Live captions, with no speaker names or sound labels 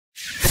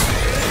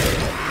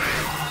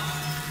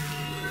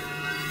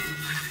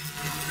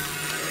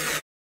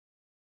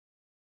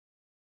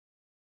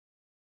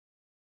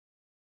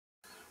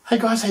Hey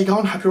guys, how you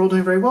going? Hope you're all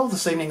doing very well.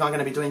 This evening I'm going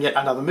to be doing yet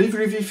another movie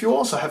review for you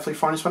all, so hopefully you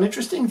find this one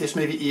interesting. This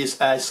movie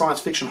is a science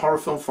fiction horror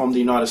film from the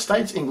United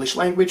States, English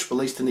language,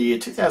 released in the year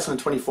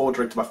 2024,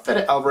 directed by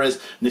Fede Alvarez,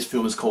 and this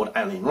film is called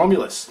Alien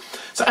Romulus.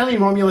 So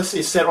Alien Romulus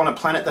is set on a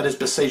planet that is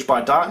besieged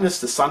by darkness,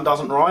 the sun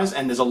doesn't rise,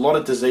 and there's a lot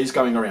of disease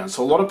going around.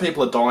 So a lot of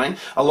people are dying,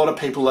 a lot of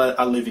people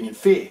are living in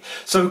fear.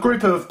 So a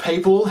group of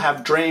people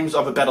have dreams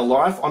of a better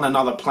life on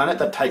another planet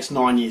that takes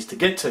 9 years to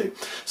get to.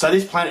 So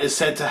this planet is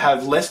said to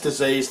have less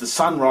disease, the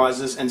sun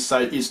rises, and so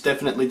is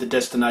definitely the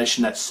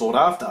destination that's sought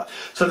after.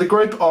 So the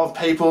group of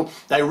people,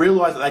 they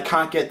realise that they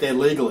can't get there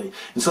legally.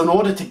 And so in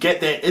order to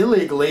get there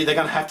illegally, they're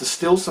going to have to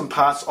steal some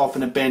parts off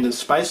an abandoned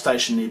space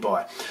station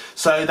nearby.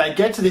 So they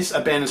get to this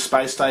abandoned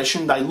space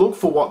station, they look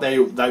for what they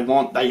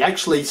want, they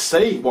actually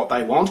see what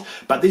they want,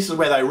 but this is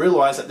where they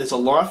realise that there's a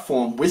life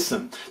form with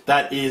them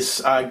that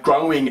is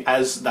growing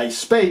as they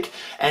speak,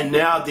 and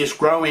now this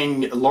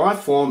growing life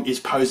form is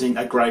posing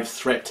a grave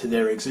threat to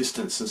their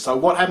existence. And so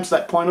what happens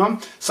at that point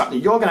on?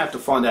 Something you're going to have to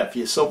find out for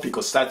yourself,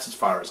 because that's as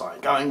far as I'm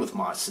going with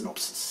my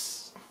synopsis.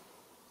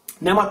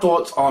 Now my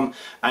thoughts on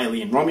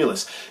Alien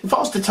Romulus. If I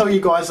was to tell you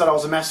guys that I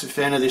was a massive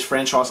fan of this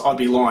franchise, I'd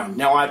be lying.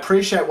 Now I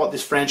appreciate what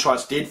this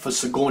franchise did for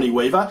Sigourney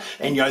Weaver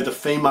and, you know, the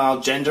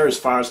female gender as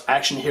far as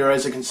action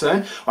heroes are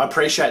concerned. I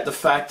appreciate the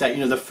fact that,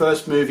 you know, the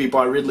first movie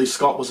by Ridley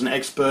Scott was an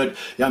expert,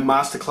 you know,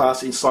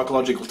 masterclass in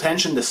psychological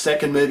tension. The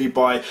second movie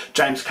by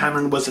James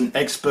Cameron was an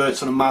expert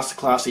sort of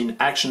masterclass in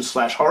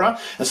action/horror.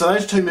 And so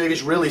those two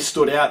movies really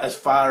stood out as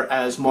far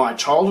as my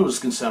childhood was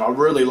concerned. I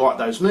really liked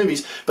those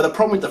movies, but the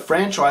problem with the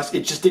franchise,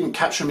 it just didn't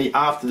capture me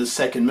after the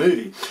second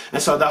movie.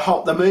 And so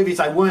the movies,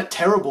 they weren't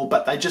terrible,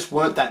 but they just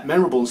weren't that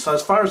memorable. And so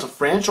as far as the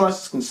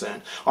franchise is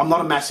concerned, I'm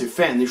not a massive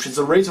fan, which is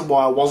the reason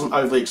why I wasn't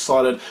overly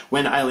excited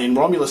when Alien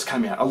Romulus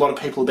came out. A lot of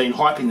people have been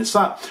hyping this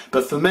up,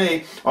 but for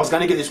me, I was going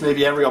to give this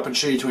movie every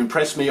opportunity to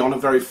impress me on a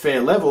very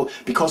fair level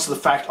because of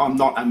the fact I'm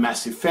not a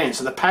massive fan.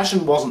 So the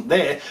passion wasn't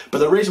there, but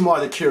the reason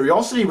why the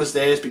curiosity was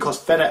there is because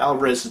Fede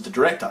Alvarez is the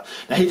director.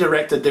 Now he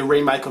directed the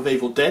remake of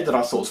Evil Dead that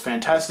I thought was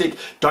fantastic,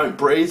 Don't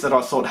Breathe that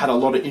I thought had a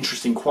lot of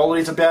interesting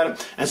qualities about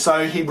it, and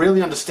so he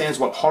really understands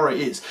what horror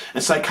is.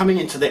 And so coming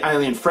into the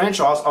Alien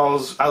franchise,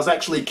 I was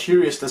actually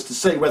curious as to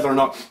see whether or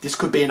not this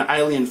could be an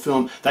Alien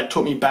film that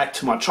took me back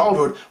to my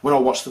childhood when I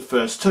watched the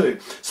first two.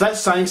 So that's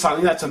saying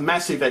something, that's a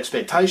massive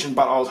expectation,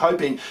 but I was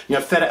hoping, you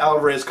know, Fede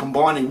Alvarez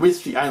combining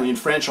with the Alien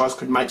franchise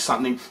could make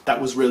something that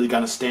was really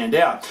going to stand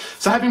out.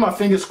 So having my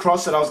fingers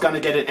crossed that I was going to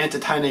get an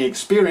entertaining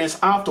experience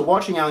after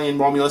watching Alien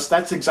Romulus,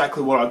 that's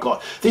exactly what I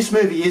got. This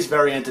movie is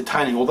very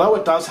entertaining, although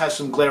it does have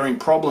some glaring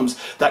problems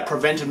that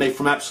prevented me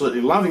from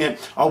absolutely loving it.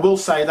 I will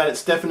say that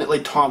it's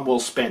definitely time well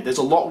spent. There's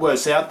a lot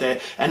worse out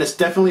there, and it's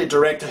definitely a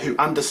director who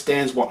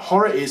understands what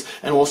horror is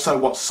and also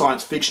what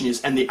science fiction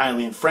is and the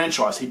Alien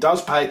franchise. He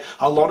does pay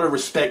a lot of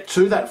respect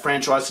to that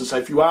franchise, and so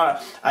if you are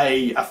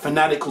a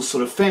fanatical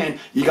sort of fan,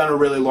 you're going to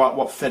really like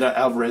what Fede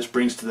Alvarez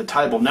brings to the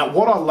table. Now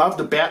what I loved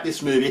about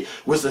this movie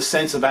was the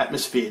sense of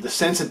atmosphere, the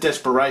sense of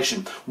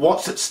desperation.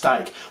 What's at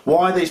stake?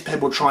 Why are these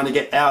people trying to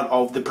get out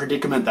of the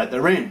predicament that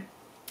they're in?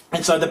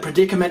 And so the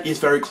predicament is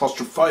very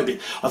claustrophobic.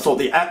 I thought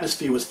the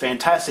atmosphere was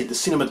fantastic, the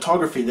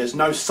cinematography, there's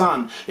no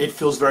sun, it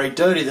feels very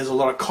dirty, there's a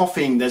lot of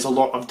coughing, there's a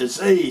lot of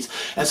disease,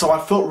 and so I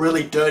felt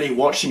really dirty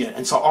watching it.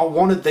 And so I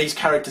wanted these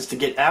characters to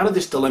get out of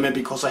this dilemma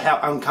because of how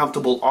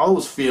uncomfortable I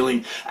was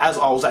feeling as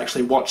I was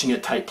actually watching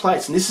it take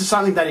place. And this is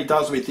something that he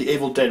does with the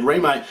Evil Dead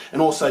remake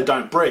and also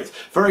Don't Breathe.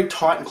 Very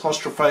tight and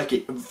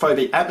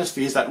claustrophobic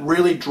atmospheres that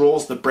really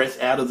draws the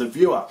breath out of the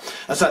viewer.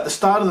 And so at the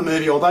start of the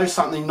movie, although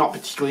something not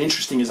particularly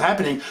interesting is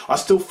happening, I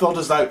still felt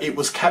as though it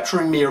was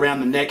capturing me around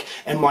the neck,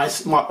 and my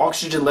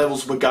oxygen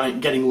levels were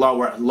getting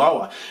lower and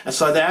lower. And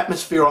so the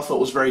atmosphere I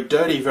thought was very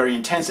dirty, very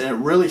intense, and it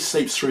really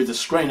seeps through the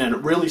screen, and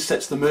it really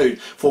sets the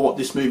mood for what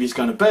this movie is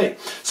going to be.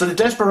 So the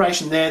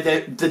desperation's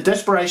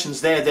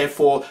there,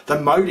 therefore the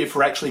motive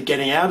for actually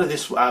getting out of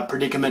this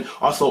predicament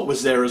I thought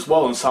was there as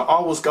well, and so I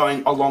was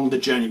going along the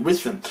journey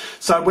with them.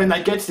 So when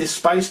they get to this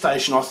space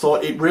station, I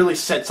thought it really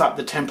sets up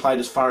the template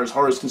as far as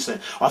horror is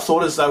concerned. I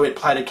thought as though it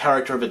played a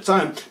character of its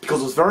own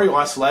because it was very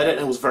isolated and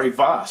it was very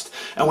vast.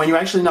 And when you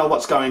actually know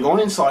what's going on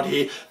inside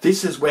here,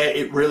 this is where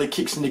it really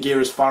kicks into gear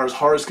as far as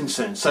horror is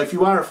concerned. So if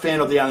you are a fan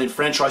of the Alien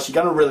franchise, you're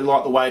going to really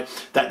like the way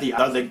that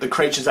the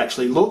creatures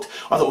actually looked.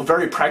 I thought were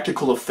very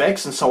practical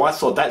effects, and so I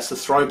thought that's the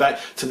throwback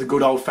to the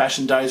good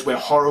old-fashioned days where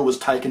horror was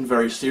taken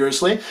very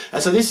seriously.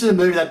 And so this is a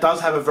movie that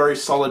does have a very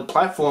solid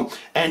platform,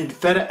 and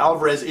Fede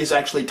Alvarez is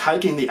actually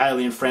taking the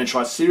Alien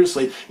franchise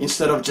seriously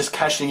instead of just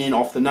cashing in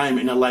off the name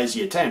in a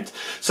lazy attempt.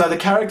 So the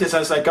characters,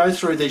 as they go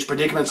through these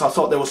predicaments, I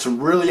thought there were some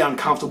really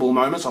uncomfortable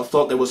moments. I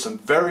thought there were some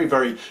very,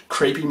 very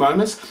creepy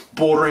moments,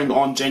 bordering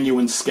on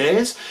genuine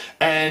scares,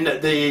 and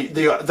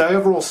the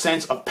overall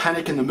sense of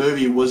panic in the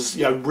movie was,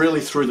 you know,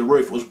 really through the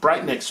roof. It was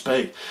breakneck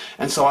speed,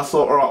 and so I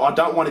thought, all right, I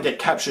don't want to get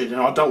captured, and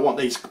I don't want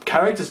these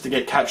characters to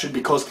get captured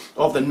because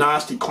of the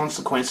nasty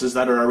consequences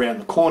that are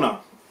around the corner.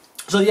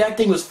 So the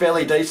acting was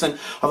fairly decent.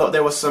 I thought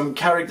there were some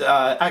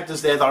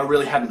actors there that I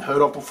really hadn't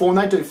heard of before, and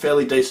they do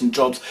fairly decent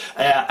jobs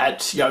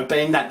at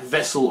being that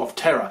vessel of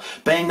terror,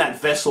 being that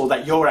vessel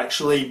that you're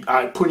actually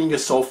putting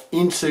yourself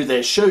into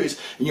their shoes,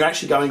 and you're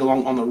actually going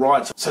along on the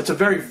ride. So it's a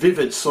very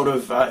vivid sort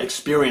of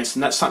experience,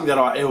 and that's something that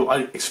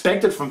I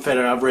expected from Fede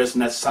Alvarez,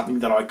 and that's something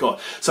that I got.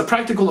 So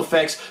practical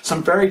effects,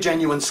 some very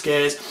genuine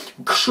scares,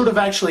 should have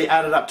actually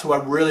added up to a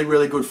really,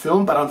 really good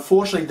film, but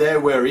unfortunately there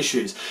were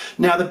issues.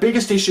 Now the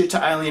biggest issue to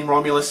Alien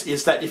Romulus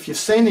is that if you've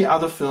seen the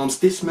other films,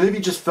 this movie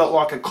just felt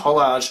like a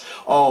collage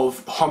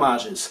of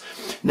homages.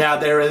 Now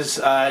there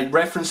is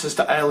references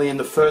to Alien,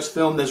 the first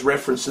film, there's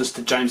references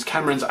to James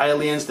Cameron's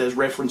Aliens, there's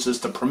references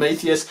to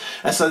Prometheus,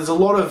 and so there's a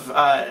lot of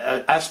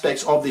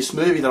aspects of this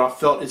movie that I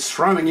felt it's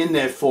throwing in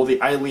there for the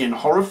Alien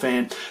horror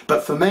fan,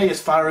 but for me,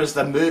 as far as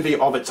the movie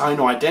of its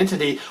own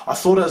identity, I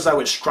thought as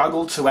though it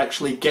struggled to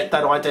actually get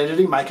that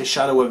identity, make a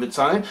shadow of its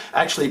own,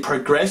 actually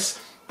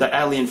progress the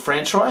Alien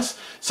franchise.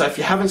 So if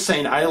you haven't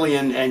seen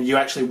Alien and you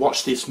actually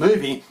watch this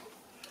movie,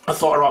 I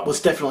thought, alright,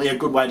 was definitely a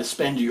good way to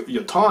spend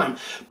your time.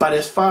 But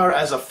as far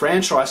as a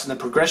franchise and the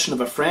progression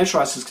of a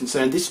franchise is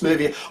concerned, this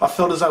movie, I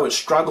felt as though it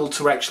struggled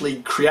to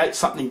actually create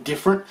something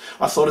different.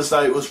 I thought as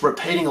though it was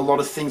repeating a lot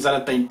of things that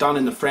have been done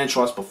in the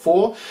franchise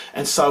before.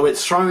 And so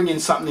it's throwing in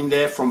something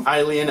there from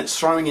Alien, it's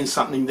throwing in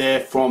something there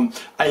from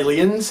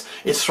Aliens,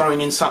 it's throwing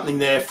in something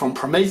there from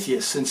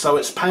Prometheus. And so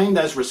it's paying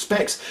those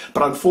respects,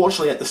 but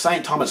unfortunately at the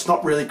same time it's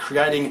not really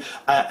creating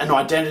an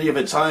identity of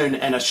its own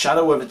and a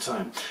shadow of its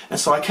own. And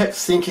so I kept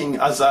thinking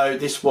as though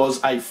this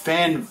was a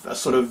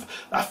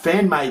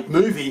fan-made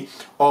movie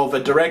of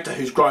a director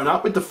who's grown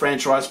up with the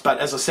franchise, but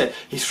as I said,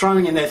 he's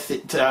throwing in there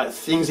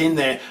things in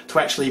there to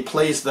actually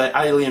please the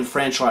Alien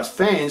franchise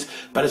fans,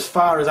 but as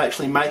far as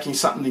actually making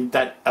something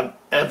that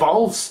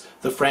evolves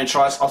the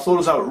franchise, I thought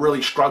as though it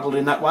really struggled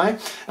in that way,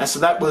 and so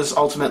that was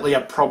ultimately a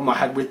problem I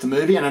had with the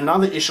movie. And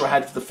another issue I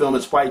had with the film,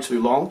 it's way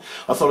too long.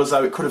 I thought as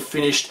though it could have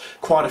finished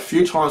quite a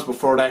few times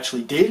before it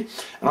actually did,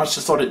 and I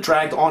just thought it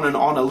dragged on and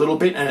on a little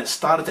bit, and it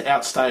started to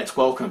outstay its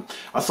welcome.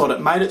 I thought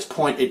it made its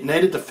point, it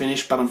needed to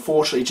finish, but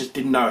unfortunately it just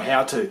didn't know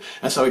how to,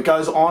 and so it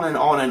goes on and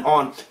on and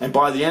on, and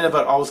by the end of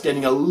it I was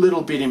getting a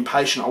little bit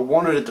impatient. I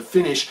wanted it to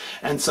finish,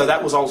 and so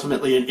that was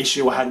ultimately an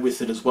issue I had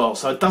with it as well.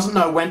 So it doesn't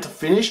know when to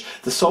finish.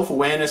 The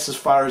self-awareness as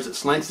far as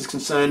its length is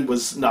concerned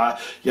was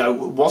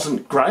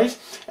wasn't great,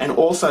 and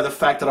also the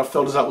fact that I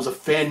felt as though it was a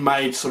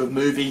fan-made sort of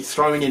movie,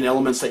 throwing in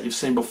elements that you've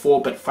seen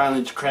before but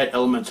failing to create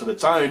elements of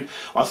its own.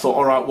 I thought,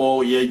 alright,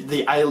 well, yeah,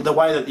 the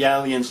way that the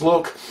aliens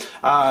look,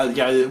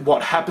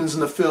 what happens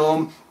in the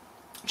film,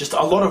 just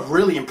a lot of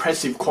really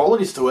impressive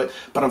qualities to it,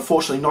 but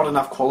unfortunately not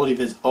enough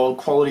qualities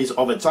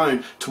of its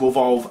own to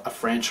evolve a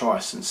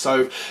franchise. And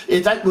so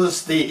that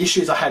was the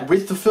issues I had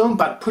with the film,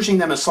 but pushing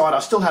them aside, I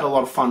still had a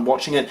lot of fun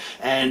watching it,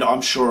 and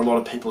I'm sure a lot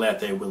of people out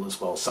there will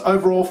as well. So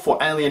overall, for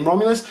Alien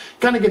Romulus,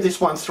 going to give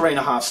this one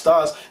 3.5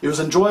 stars. It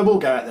was enjoyable.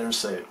 Go out there and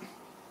see it.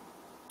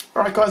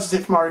 Alright guys,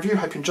 that's it for my review.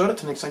 Hope you enjoyed it.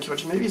 Till next time, keep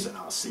watching movies, and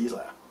I'll see you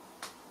later.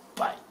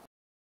 Bye.